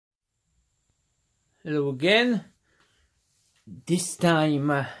Hello again. This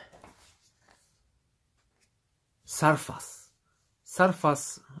time surface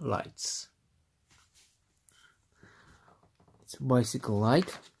lights. It's a bicycle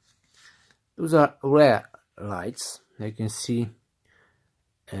light. Those are rare lights. You can see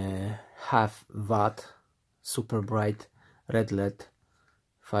half watt super bright red LED,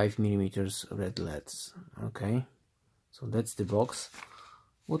 5mm red LEDs. Okay, so that's the box.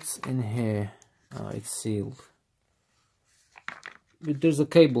 What's in here? It's sealed, but there's a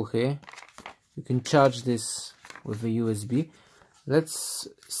cable here. You can charge this with a USB. Let's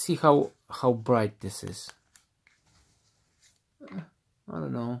see how bright this is. I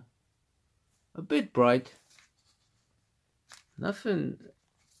don't know, a bit bright. Nothing.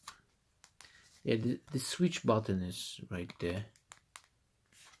 Yeah, the switch button is right there.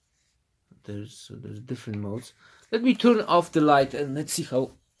 There's different modes. Let me turn off the light and let's see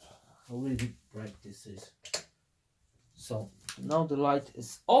how really bright this is. So now the light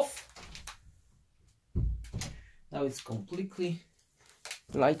is off. Now it's completely,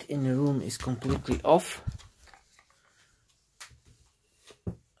 light in the room is completely off.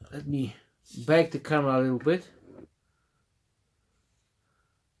 Let me back the camera a little bit.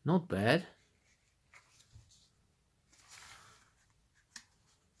 Not bad.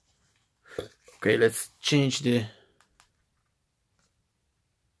 Okay, let's change the,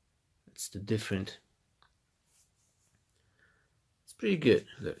 it's the different. It's pretty good.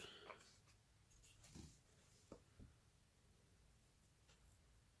 Look.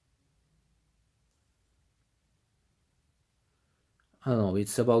 I don't know,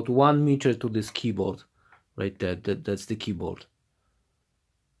 it's about 1 meter to this keyboard right there. That's the keyboard.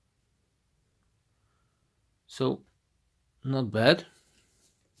 So not bad.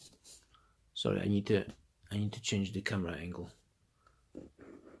 Sorry, I need to change the camera angle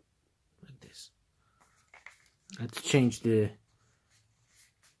like this. Let's change the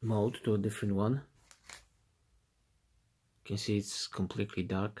mode to a different one. You can see it's completely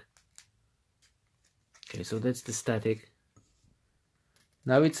dark. Okay, so that's the static.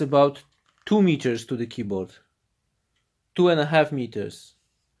 Now it's about 2 meters to the keyboard. 2.5 meters.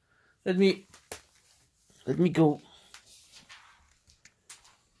 Let me go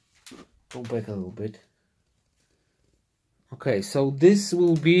back a little bit. Okay, so this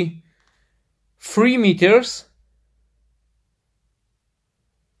will be 3 meters.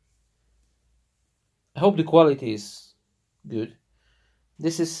 I hope the quality is good.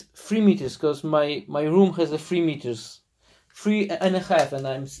 This is 3 meters because my room has a 3 meters, 3.5, and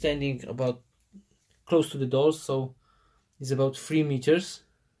I'm standing about close to the doors, so it's about 3 meters.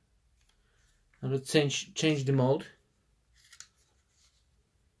 Now let's change the mode.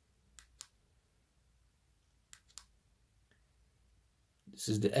 This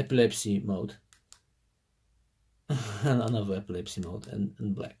is the epilepsy mode. Another epilepsy mode and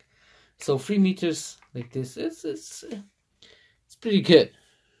black. So 3 meters like this. It's pretty good.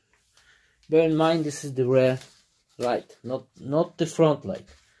 Bear in mind this is the rear light, not the front light.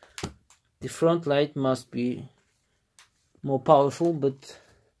 The front light must be more powerful, but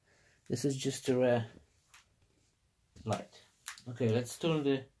this is just a rear light. Okay, let's turn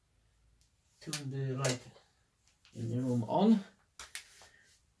the light in the room on.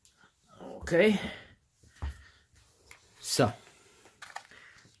 Okay, so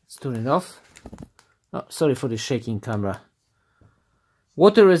let's turn it off. Oh, sorry for the shaking camera.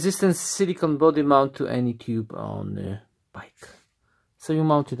 Water resistance silicone body mount to any tube on the bike. So you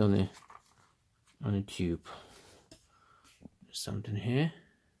mount it on a tube. There's something here.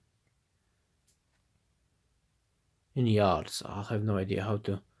 In yards, I have no idea how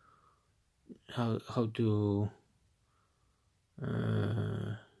to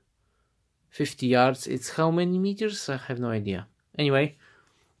 50 yards, it's how many meters? I have no idea. Anyway,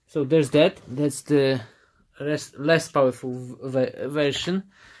 so there's that. That's the less powerful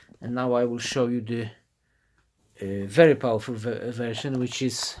version, and now I will show you the very powerful version, which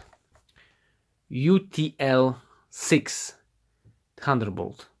is UTL 6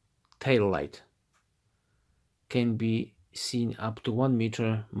 Thunderbolt tail light. Can be seen up to 1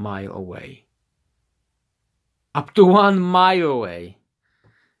 mile away. Up to 1 mile away.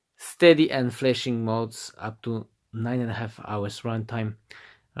 Steady and flashing modes up to 9.5 hours runtime.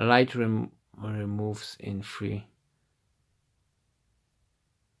 Light removes in 3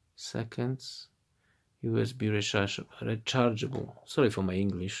 seconds. USB rechargeable. Sorry for my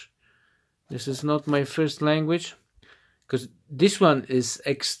English. This is not my first language, because this one is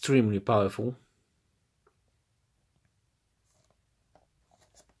extremely powerful.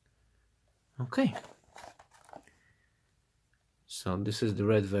 Okay. So this is the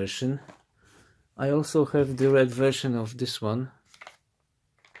red version. I also have the red version of this one.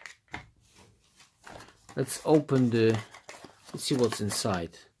 Let's open the, let's see what's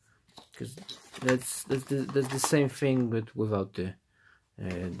inside, because that's the same thing but without the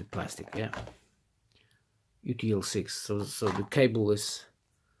plastic. Yeah, UTL6. So the cable is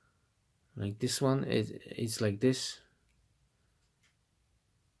like this one. It's like this.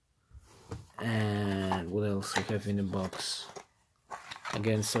 And what else we have in the box?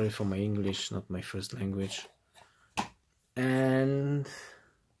 Again, sorry for my English, not my first language. And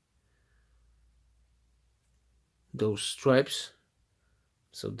those stripes.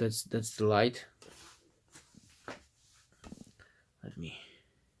 So that's the light. Let me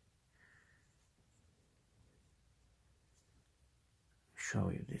show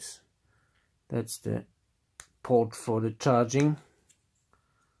you this. That's the port for the charging.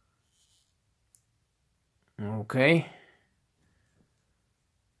 Okay.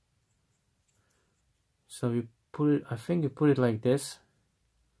 So you put it, I think you put it like this,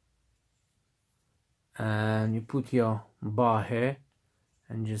 and you put your bar here,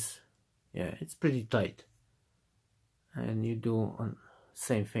 and just, yeah, it's pretty tight. And you do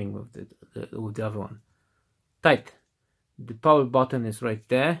same thing with the other one. Tight. The power button is right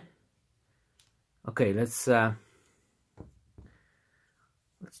there. Okay, let's turn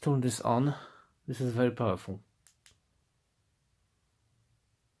this on. This is very powerful.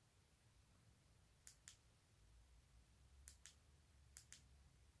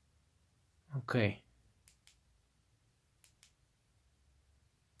 Okay.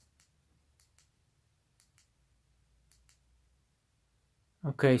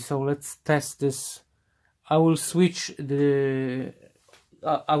 Okay, so let's test this. I will switch the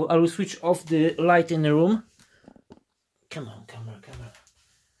I will switch off the light in the room. Come on, camera.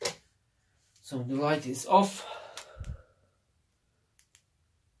 So the light is off.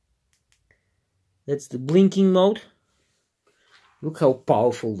 That's the blinking mode. Look how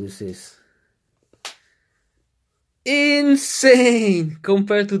powerful this is. Insane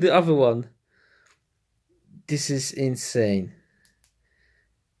compared to the other one. This is insane.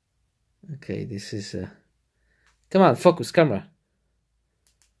 Okay, this is come on, focus, camera.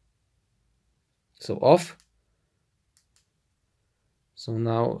 So off. So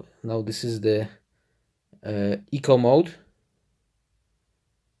now this is the eco mode.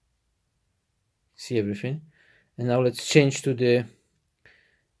 See everything. And now let's change to the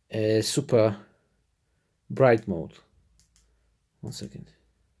super bright mode. 1 second.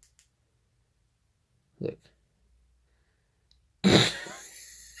 Look.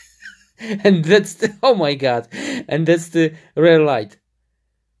 And that's the, oh my god, and that's the rear light.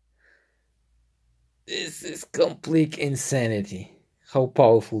 This is complete insanity. How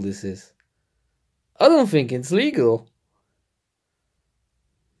powerful this is. I don't think it's legal.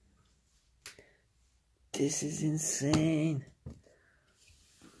 This is insane.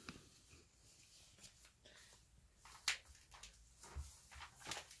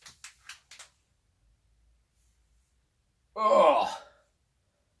 Oh,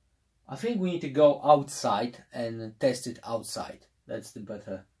 I think we need to go outside and test it outside. That's the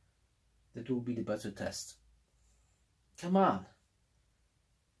better. That will be the better test. Come on.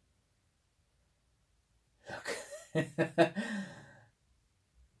 Look.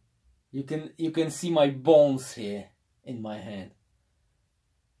 You can see my bones here in my hand.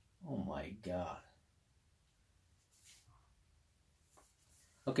 Oh my god.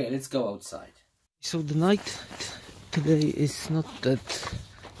 Okay, let's go outside. So the night today is not that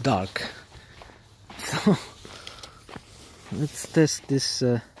dark. So let's test this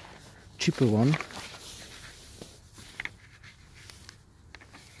cheaper one.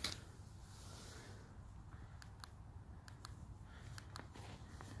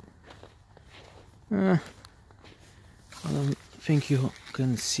 I don't think you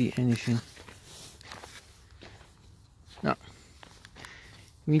can see anything. No.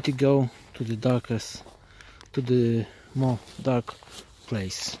 We need to go to the darkest, to the more dark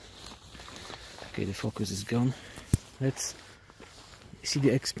place. Okay, the focus is gone. Let's see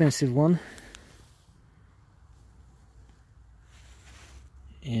the expensive one.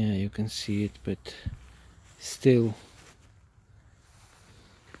 Yeah, you can see it, but still.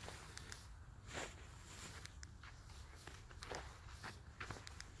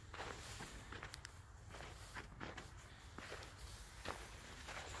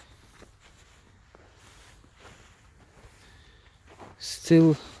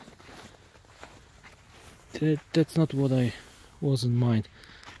 Still, that's not what I was in mind.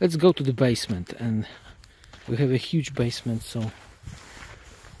 Let's go to the basement, and we have a huge basement, so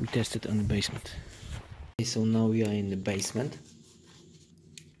we test it on the basement. Okay, so now we are in the basement.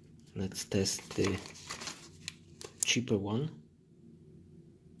 Let's test the cheaper one.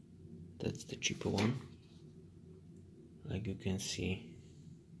 That's the cheaper one. Like you can see,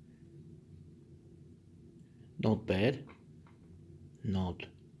 not bad. Not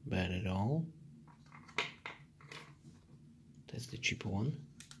bad at all. That's the cheaper one.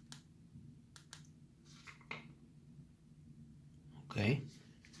 Okay.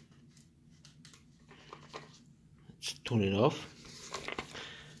 Let's turn it off.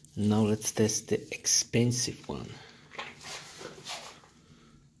 Now let's test the expensive one.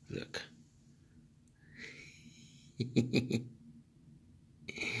 Look. Okay,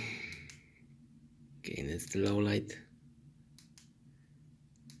 that's the low light.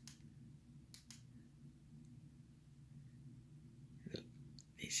 Look,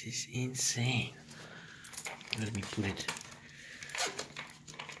 this is insane. Let me put it.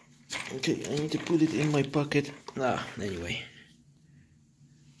 Okay, I need to put it in my pocket. Anyway.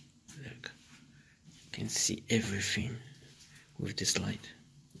 Look, you can see everything with this light.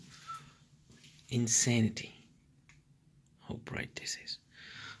 Insanity. How bright this is.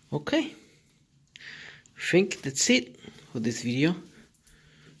 Okay. I think that's it for this video.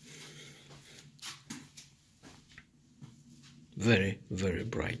 Very, very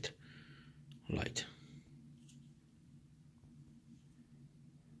bright light.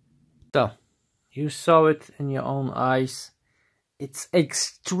 So, you saw it in your own eyes. It's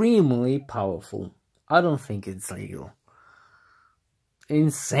extremely powerful. I don't think it's legal.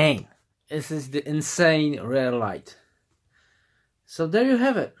 Insane. This is the insane rare light. So there you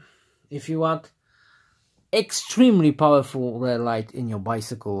have it. If you want extremely powerful rare light in your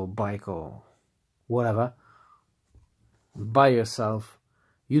bicycle or bike or whatever, buy yourself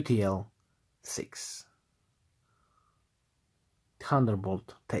UTL 6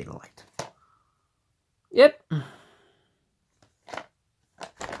 Thunderbolt tail light. Yep.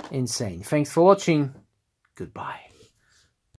 Insane. Thanks for watching. Goodbye.